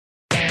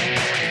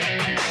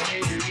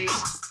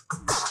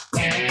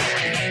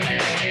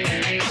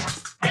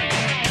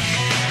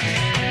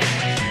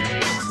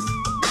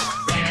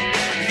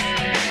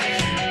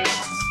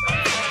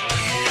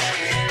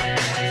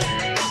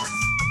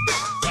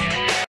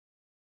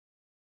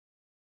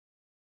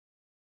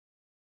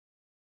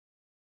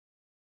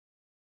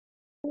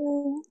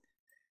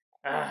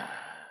Ah,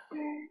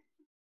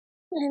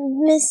 I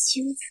miss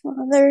you,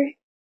 Father.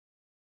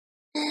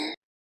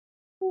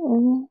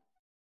 Mm.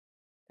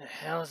 the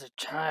hell's a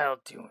child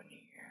doing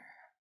here?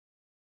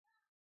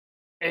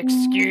 Mm.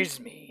 Excuse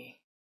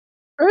me.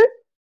 Er?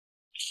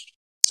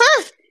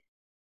 Ah!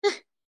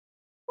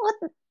 What?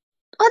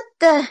 What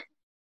the?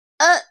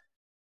 Uh,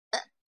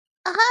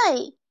 hi.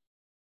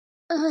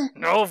 Uh,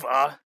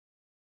 Nova?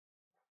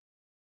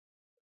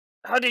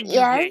 How did you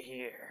yeah, get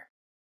here?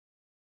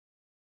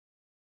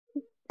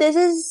 this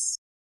is.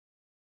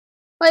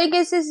 Well, I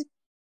guess is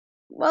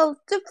well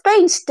the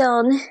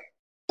brainstorm.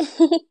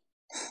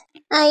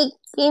 I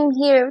came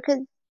here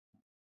because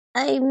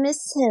I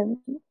miss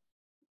him.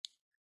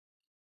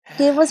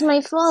 He was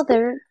my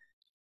father.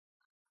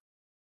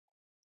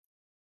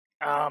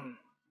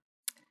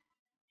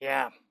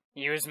 Yeah,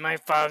 he was my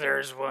father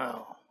as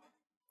well.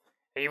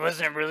 He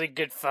wasn't a really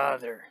good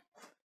father.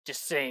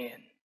 Just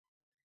saying.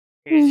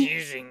 He was Mm.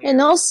 using And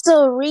you.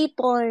 also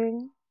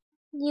reborn.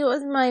 He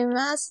was my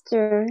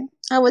master.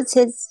 I was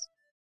his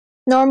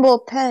normal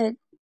pet.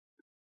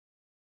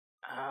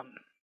 Um,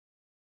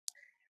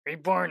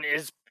 Reborn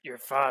is your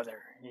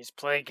father. He's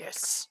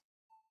Plagueis.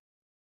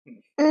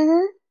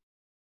 Mm-hmm.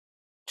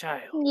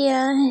 Child.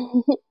 Yeah.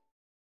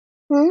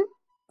 Hmm?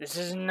 This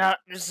is not.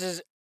 This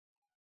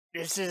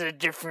is a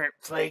different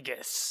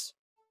Plagueis.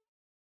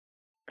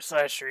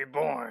 Slash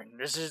Reborn.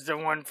 This is the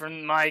one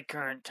from my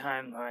current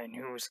timeline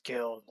who was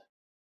killed.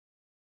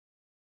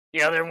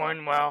 The other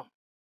one, well,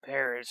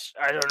 perished.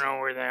 I don't know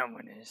where that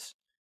one is.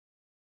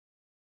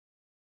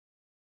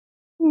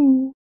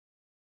 Hmm.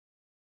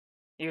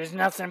 He was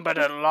nothing but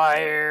a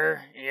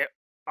liar. Yep.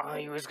 All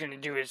he was gonna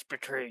do is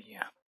betray you.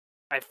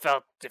 I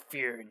felt the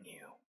fear in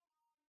you.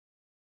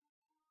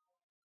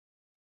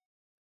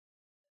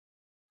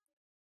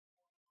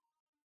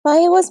 But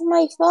he was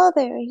my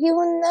father. He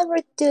would never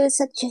do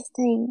such a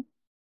thing.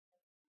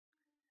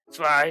 That's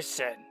what I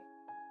said.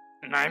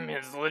 And I'm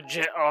his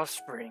legit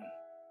offspring.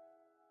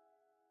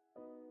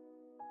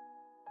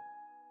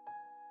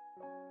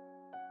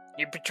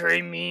 You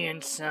betrayed me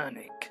and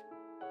Sonic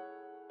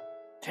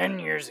 10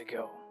 years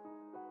ago.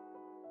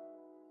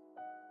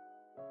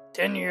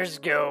 10 years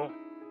ago,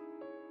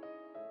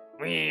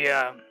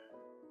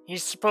 he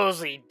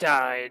supposedly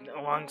died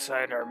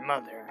alongside our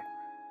mother.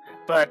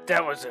 But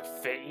that was a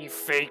fake. He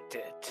faked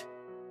it.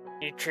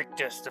 He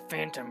tricked us, the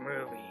Phantom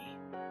Ruby.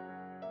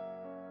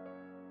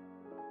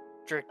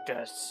 Tricked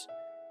us,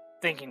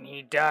 thinking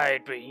he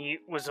died, but he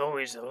was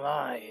always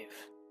alive.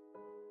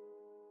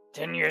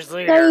 10 years So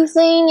later. you're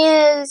saying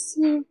is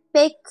he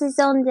faked his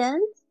own death?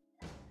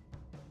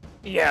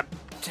 Yeah,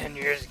 10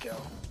 years ago.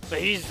 But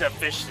he's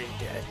officially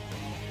dead.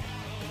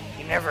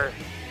 He never.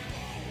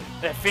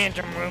 That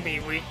Phantom Ruby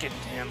weakened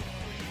him.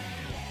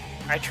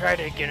 I tried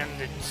to get him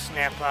to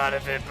snap out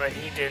of it, but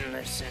he didn't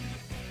listen.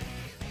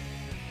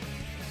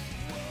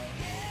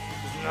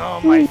 It was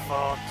all my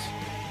fault.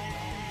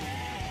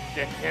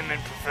 Then him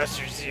and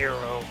Professor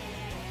Zero,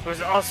 who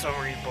was also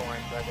reborn,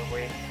 by the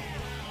way.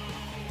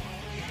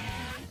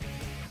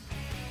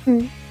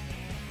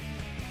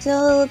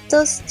 So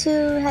those two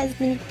has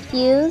been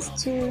fused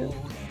to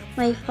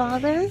my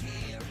father,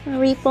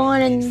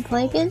 reborn in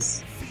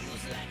Plagueis?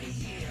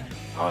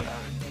 Hold on.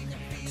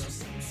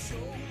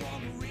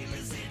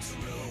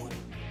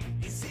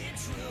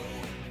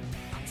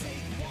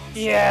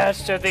 Yeah,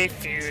 so they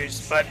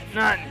fused, but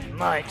not in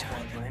my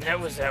timeline. That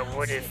was that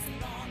what if.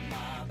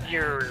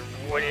 Your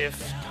what if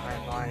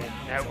timeline.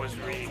 That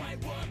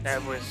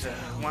was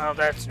well,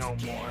 that's no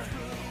more.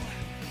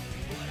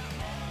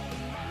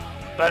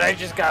 But I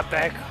just got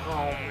back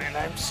home, and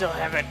I still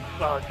haven't,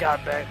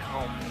 got back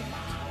home.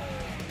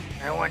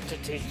 I want to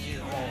take you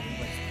home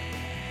with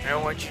me. I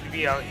don't want you to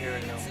be out here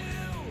alone.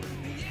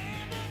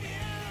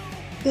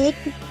 Take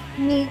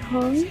me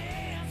home?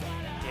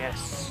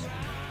 Yes.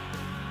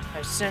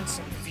 I sensed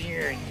some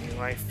fear in you.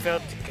 I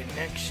felt the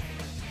connection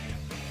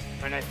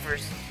when I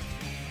first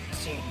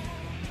seen you.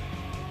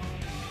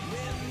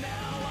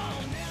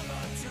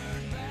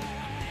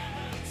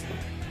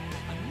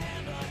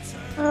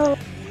 Oh,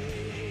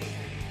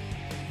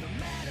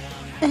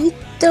 I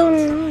don't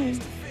know.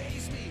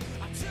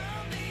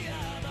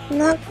 I'm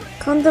not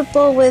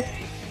comfortable with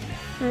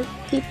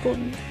people.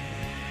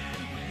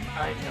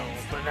 I know,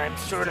 but I'm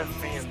sort of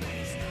family,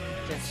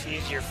 since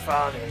he's your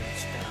father and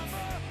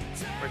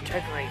stuff. We're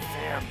technically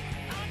family.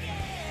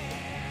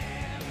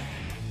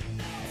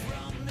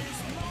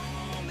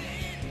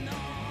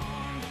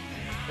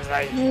 Cause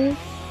I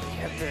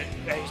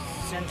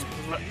sense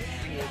blood,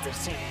 you have the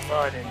same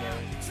blood in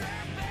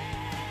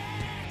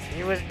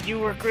you. You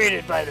were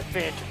created by the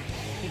Phantom.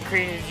 He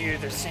created you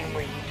the same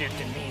way he did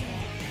to me.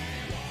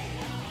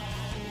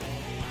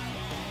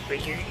 But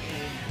he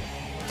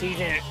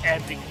didn't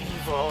add the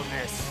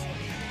evilness.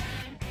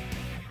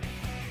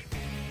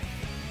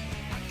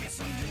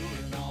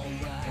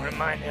 Wouldn't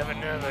mind having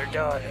another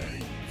daughter,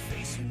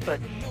 but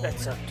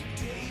that's up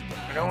to you.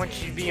 I don't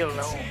want you to be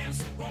alone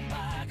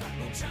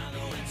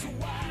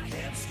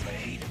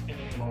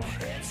anymore.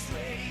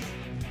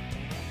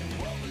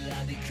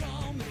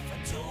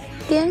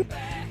 Get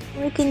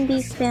we can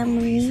be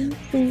family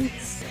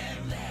since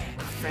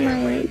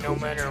Family, no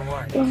matter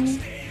what.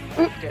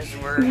 Because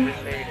we're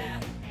related.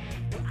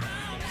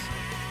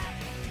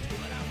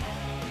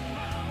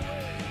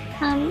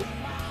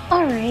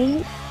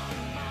 Alright.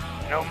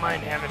 I don't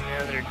mind having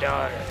another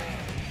daughter.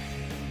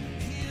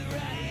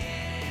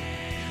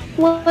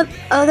 What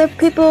other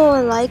people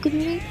would like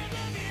me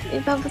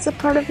if I was a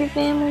part of your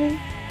family?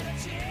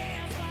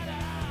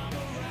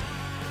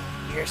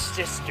 Your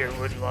sister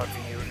would love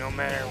you no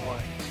matter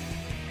what.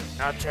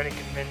 I'll try to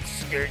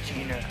convince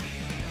Georgina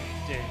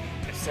to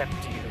accept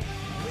you.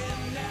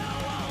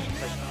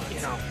 But,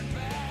 you know,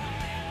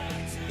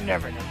 you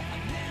never know.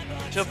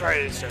 She'll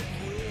probably accept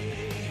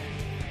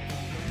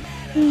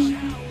you.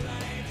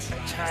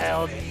 A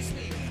child.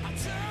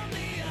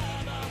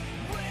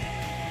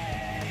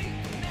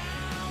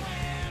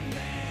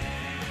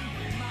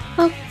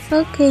 Oh,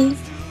 okay.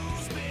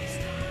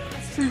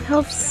 I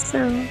hope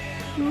so. I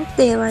hope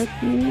they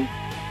like me.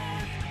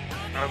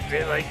 I hope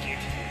they like you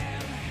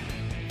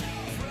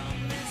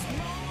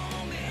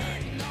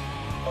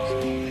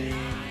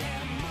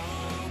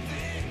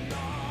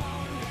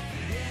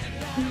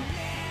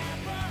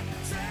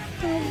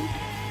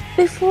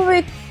Before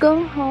we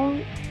go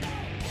home,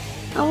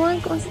 I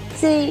want to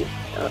say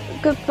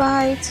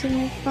goodbye to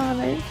my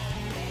father.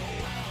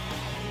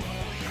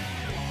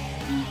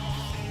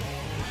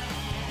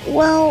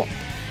 Well,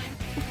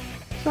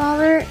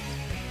 Father,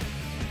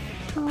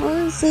 I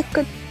want to say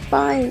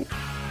goodbye.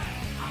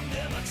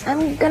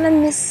 I'm gonna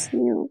miss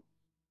you.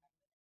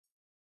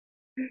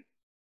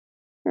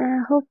 I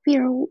hope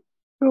you're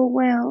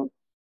well.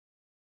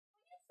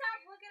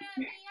 Stop looking at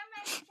me. I'm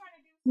not even trying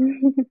to do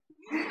something.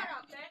 You shut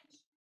up, bitch.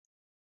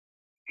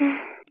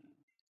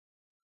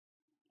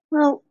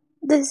 Well,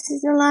 this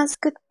is the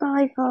last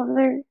goodbye,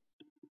 Father.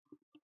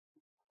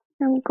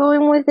 I'm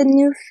going with a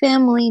new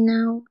family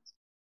now.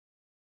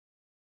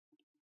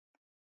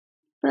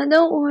 But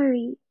don't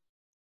worry.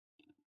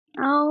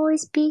 I'll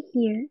always be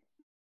here.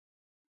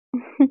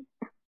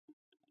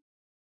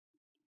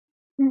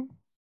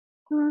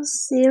 I'll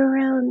see you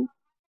around.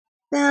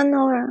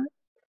 Theonora,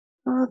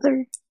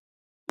 Father.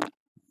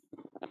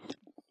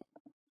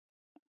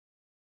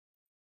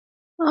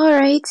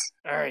 Alright.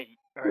 Alright,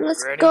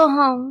 Let's ready? go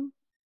home.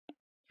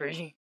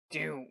 3,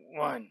 2,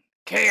 1.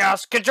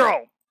 Chaos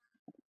control!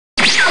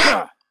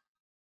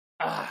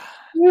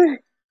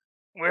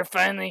 We're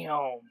finally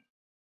home.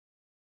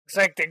 Looks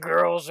like the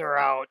girls are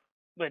out,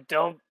 but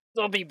they'll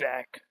be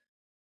back.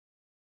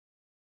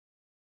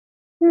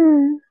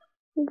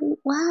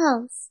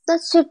 Wow,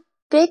 such a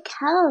big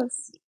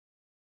house.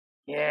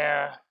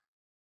 Yeah.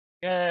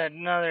 Got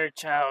another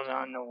child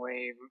on the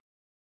way.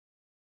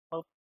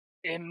 Well,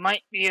 it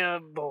might be a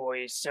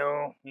boy,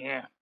 so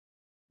yeah.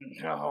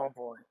 Oh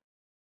boy.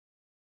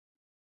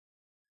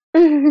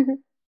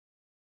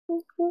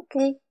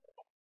 Okay.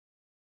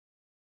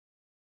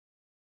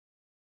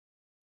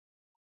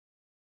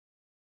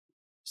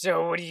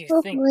 So what do you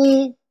think?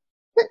 Hopefully,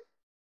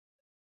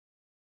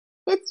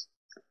 it's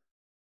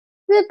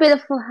a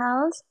beautiful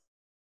house.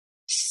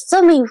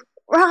 So many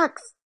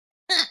rocks.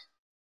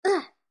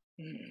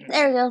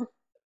 There we go.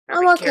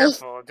 I'm Be okay.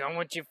 careful. Don't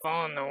let you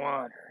fall in the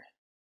water.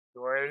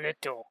 You are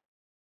little.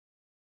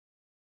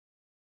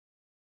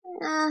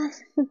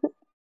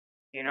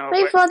 You know,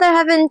 My but father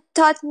haven't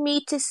taught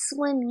me to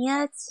swim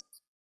yet.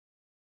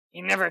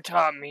 he never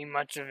taught me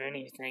much of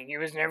anything. He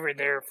was never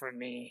there for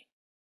me.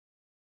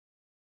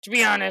 To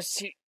be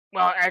honest,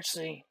 well,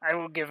 actually, I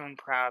will give him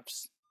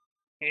props.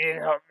 He did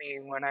help me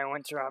when I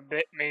went through a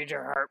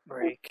major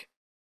heartbreak.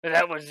 But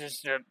that was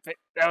just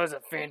that was a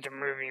phantom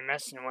movie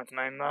messing with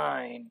my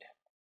mind.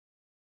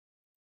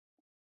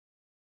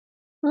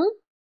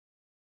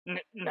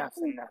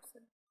 Nothing.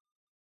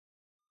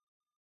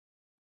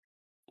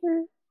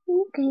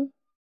 Okay.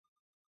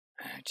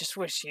 I just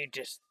wish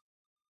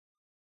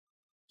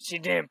she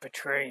didn't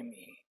betray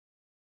me.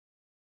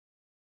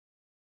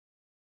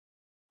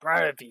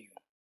 Proud of you.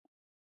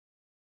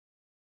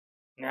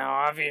 Now,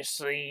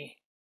 obviously,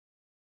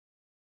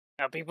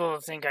 people will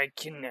think I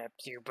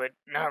kidnapped you, but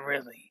not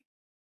really.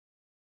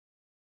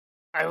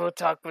 I will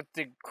talk with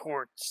the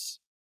courts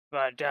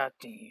about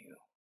adopting you.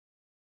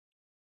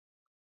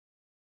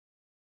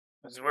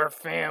 Because we're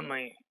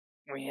family.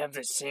 We have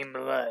the same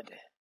blood.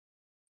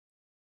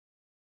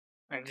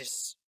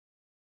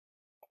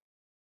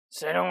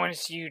 So I don't want to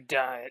see you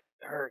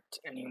hurt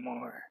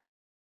anymore.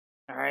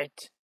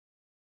 Alright?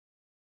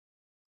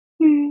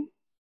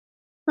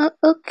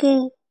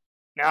 Okay.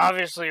 Now,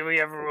 obviously, we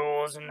have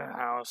rules in the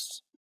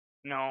house.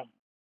 No,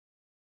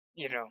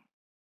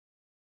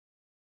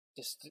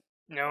 just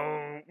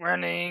no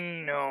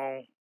running,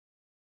 no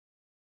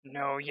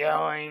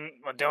yelling.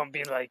 Well, don't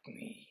be like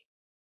me.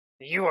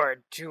 You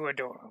are too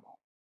adorable.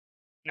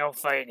 No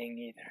fighting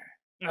either,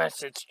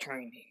 unless it's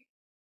training.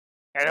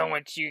 I don't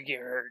want you to get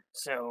hurt,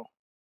 so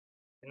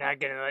I'm not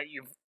gonna let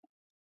you.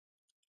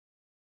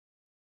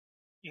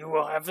 You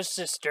will have a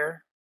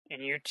sister,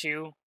 and you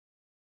two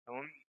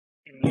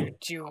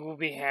will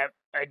be happy.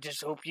 I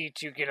just hope you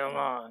two get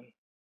along.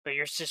 But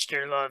your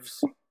sister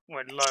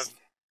would love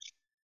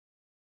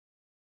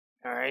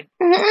Alright?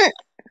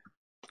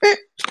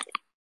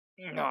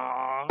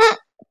 No.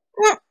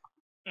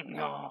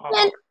 No.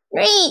 Can't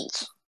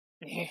reach.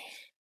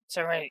 It's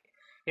alright.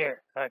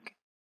 Here, hug.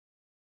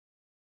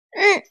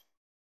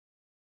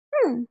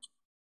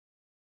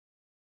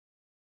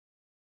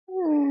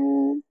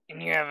 And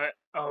you have a.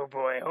 Oh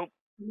boy, I hope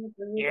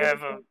you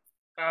have a.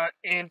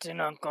 Aunts and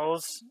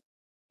uncles.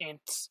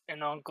 Aunts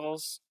and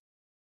uncles.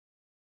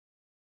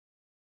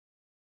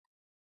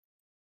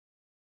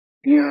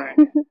 You're.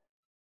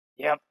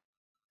 Yep.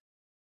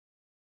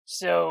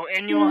 So,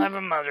 and you'll have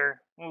a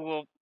mother.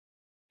 You'll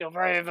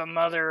probably have a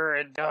mother or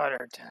a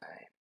daughter time.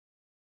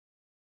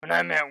 When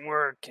I'm at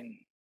work and,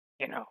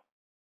 you know.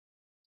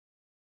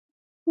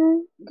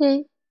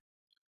 Okay.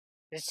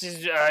 This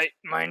is,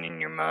 mine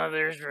and your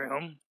mother's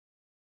room.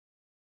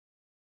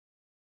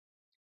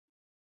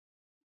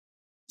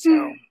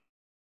 So,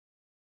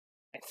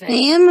 I I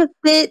think. am a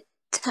bit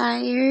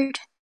tired.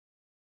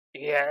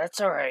 Yeah, that's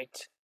alright.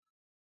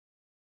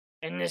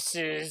 And this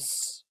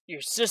is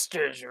your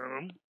sister's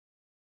room.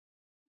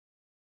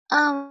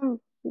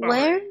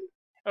 Where?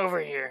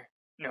 Over here,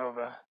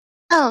 Nova.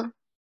 Oh.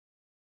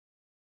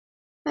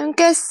 I'm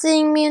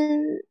guessing me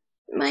and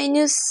my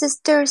new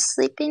sister are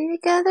sleeping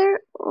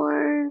together,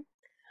 or?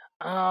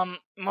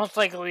 Most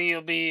likely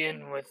you'll be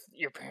in with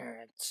your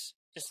parents.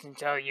 Just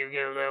until you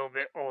get a little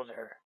bit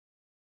older.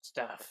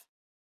 Stuff.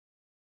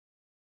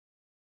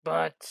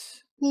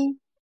 But. Yeah.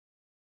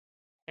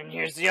 And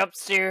here's the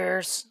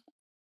upstairs.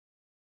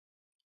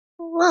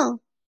 Whoa.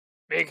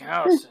 Big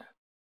house.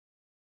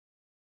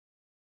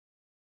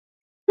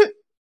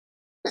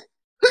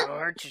 Don't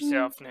hurt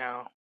yourself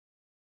now.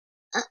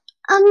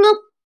 I'm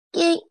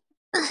okay.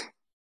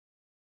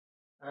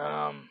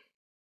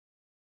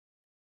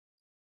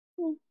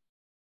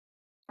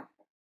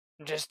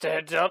 Just a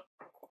heads up.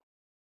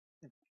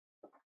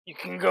 You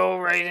can go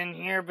right in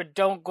here, but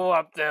don't go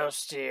up those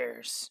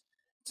stairs.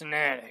 It's an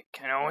attic.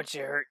 I don't want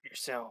you to hurt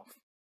yourself.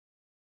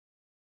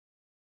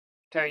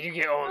 Till you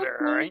get older,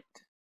 Okay. alright?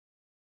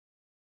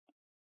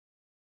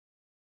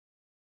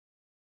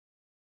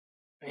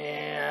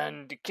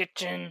 And the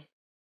kitchen.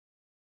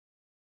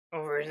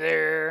 Over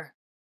there.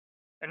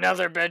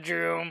 Another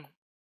bedroom.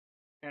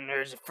 And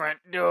there's a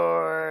front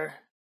door.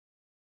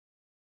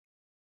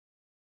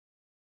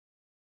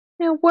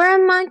 Now, where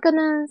am I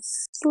gonna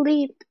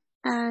sleep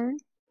at?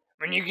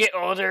 When you get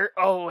older.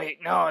 Oh, wait,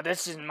 no,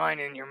 this is mine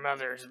and your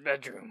mother's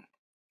bedroom.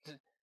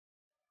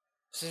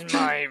 This is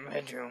my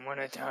bedroom. What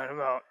I talking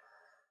about.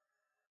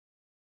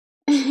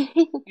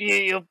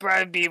 You'll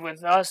probably be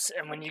with us,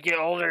 and when you get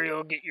older,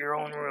 you'll get your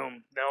own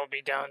room. That'll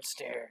be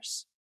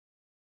downstairs.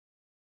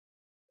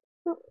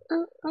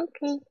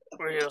 Okay.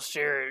 Where you'll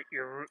share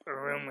a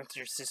room with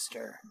your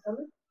sister.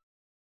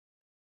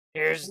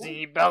 Here's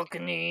the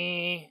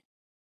balcony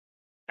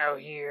out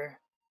here.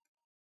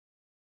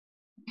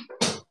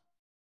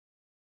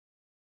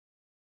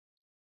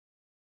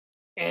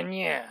 And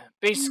yeah,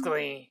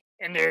 basically,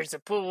 and there's a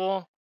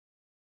pool.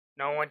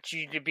 Don't want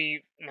you to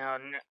be now.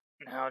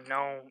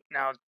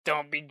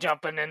 Don't be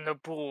jumping in the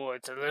pool.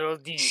 It's a little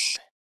deep.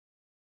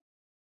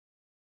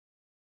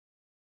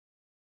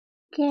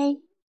 Okay.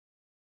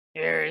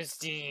 Here's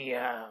the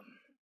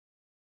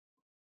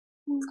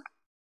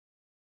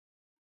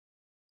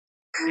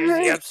Here's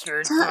the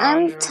upstairs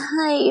I'm room.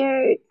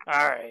 tired.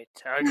 Alright,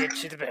 I'll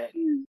get you to bed.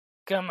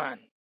 Come on.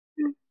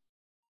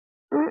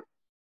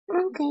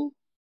 Okay.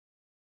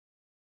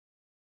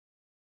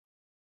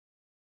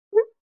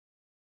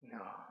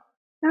 No.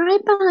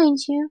 Right behind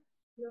you.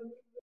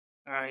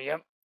 Yep.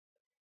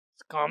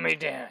 Just call me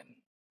Dad.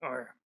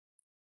 Or,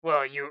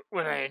 well,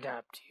 when I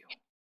adopt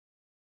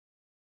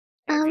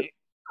you.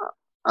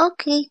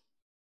 Okay.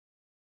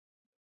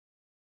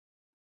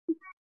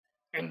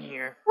 In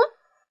here.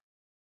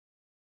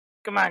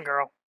 Come on,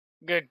 girl.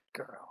 Good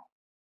girl.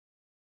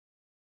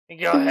 You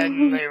go ahead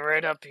and lay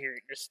right up here.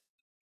 Just.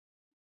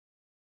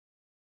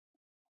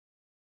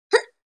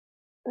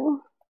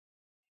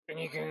 And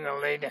you can go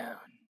lay down.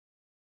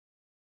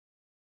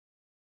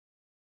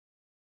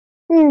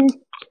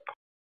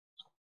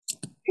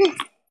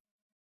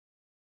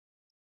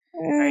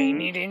 You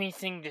need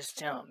anything, just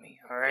tell me,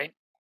 alright?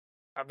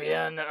 I'll be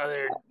on the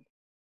other.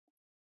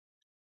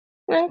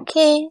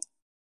 Okay.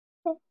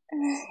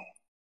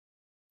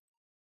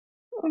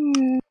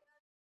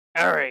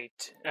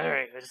 Alright,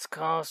 let's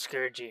call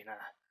Scourgina.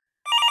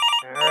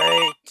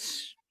 Alright.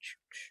 She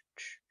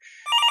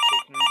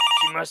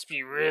must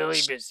be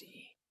really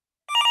busy.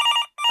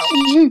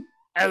 Oh,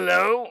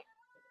 hello?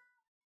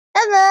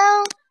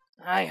 Hello.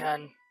 Hi,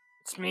 hon.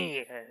 It's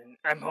me.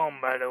 I'm home,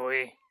 by the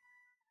way.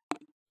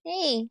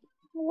 Hey,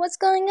 what's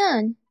going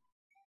on?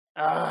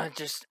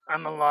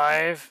 I'm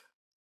alive.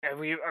 And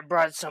I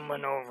brought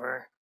someone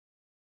over.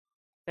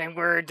 I think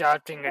we're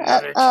adopting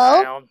another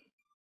child.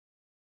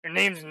 Her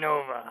name's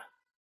Nova.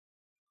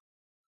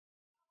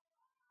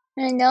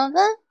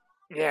 Nova?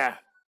 Yeah.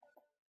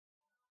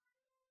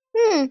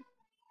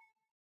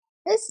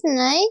 That's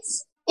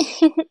nice.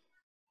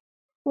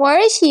 Where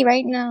is she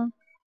right now?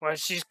 Well,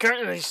 she's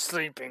currently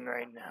sleeping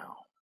right now.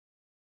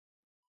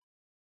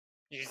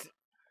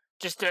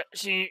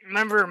 she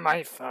remember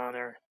my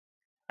father.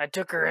 I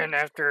took her in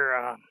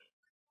after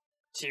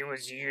she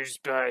was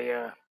used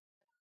by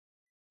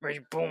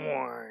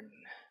Reborn.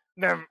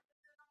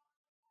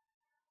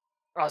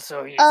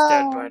 Also, he's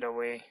dead, by Oh, the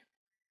way.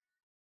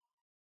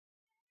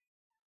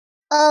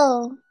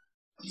 oh.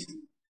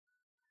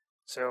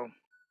 So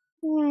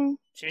Hmm.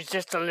 she's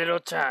just a little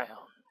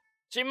child.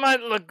 She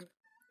might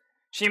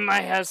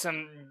have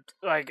some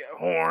like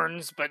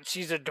horns, but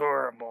she's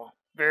adorable,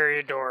 very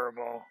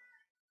adorable.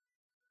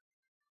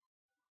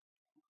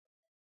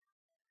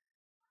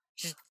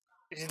 She's,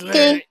 she's Okay.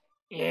 literally,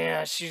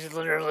 yeah, she's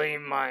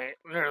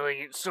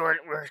literally sort.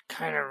 We're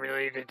kind of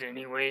related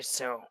anyway,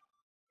 so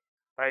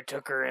I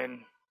took her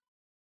in,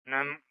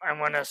 and I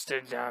want us to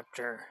adopt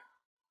her.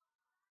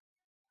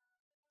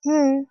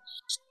 Hmm.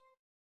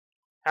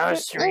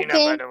 How's Serena, by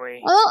Okay. the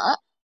way? Well,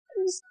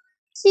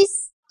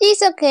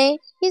 she's okay.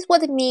 She's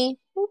with me.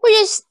 We're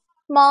just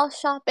small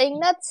shopping.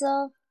 That's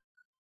all.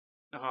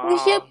 We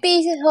should Aw,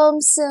 be at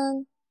home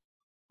soon.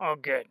 oh,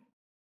 good.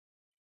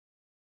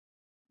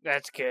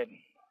 That's good.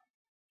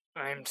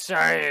 I'm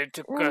sorry it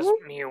took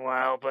Mm-hmm. me a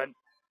while, but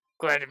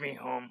glad to be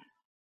home.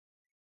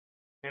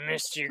 I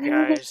missed you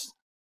guys.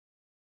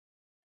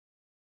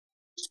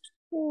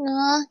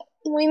 Aw,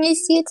 we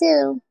miss you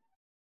too.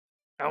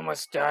 I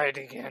almost died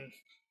again.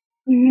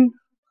 And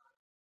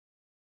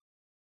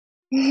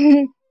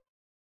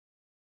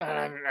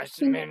I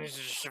managed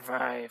to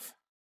survive.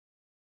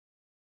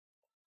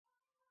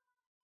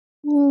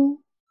 Mm,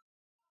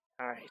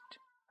 Alright.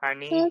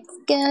 Honey, that's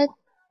good.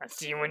 I'll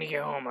see you when you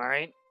get home,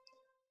 alright?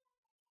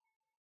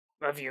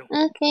 Love you.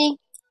 Okay.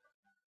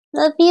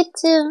 Love you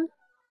too.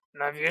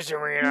 Love you,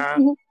 Serena.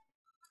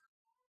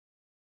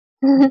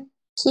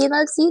 She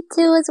loves you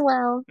too as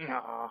well.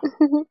 Aw.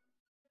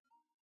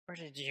 Where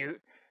did you...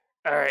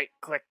 Alright,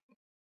 click.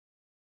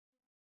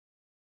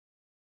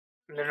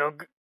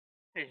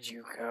 Did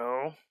you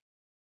go?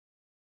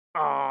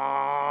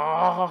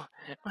 Aww.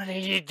 What are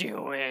you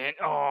doing?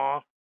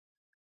 Aww.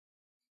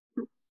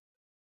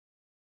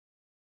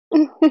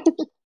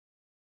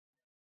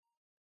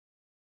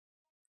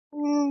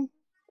 Mm,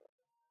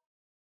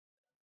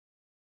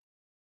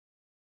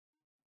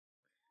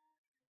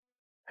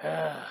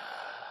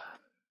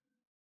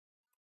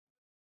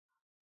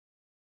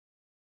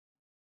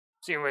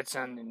 See what's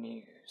on the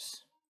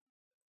news.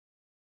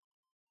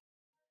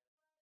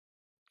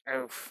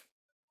 Oof.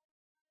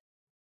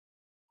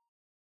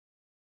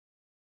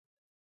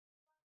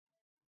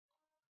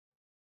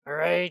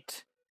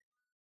 Alright.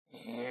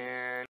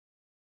 And...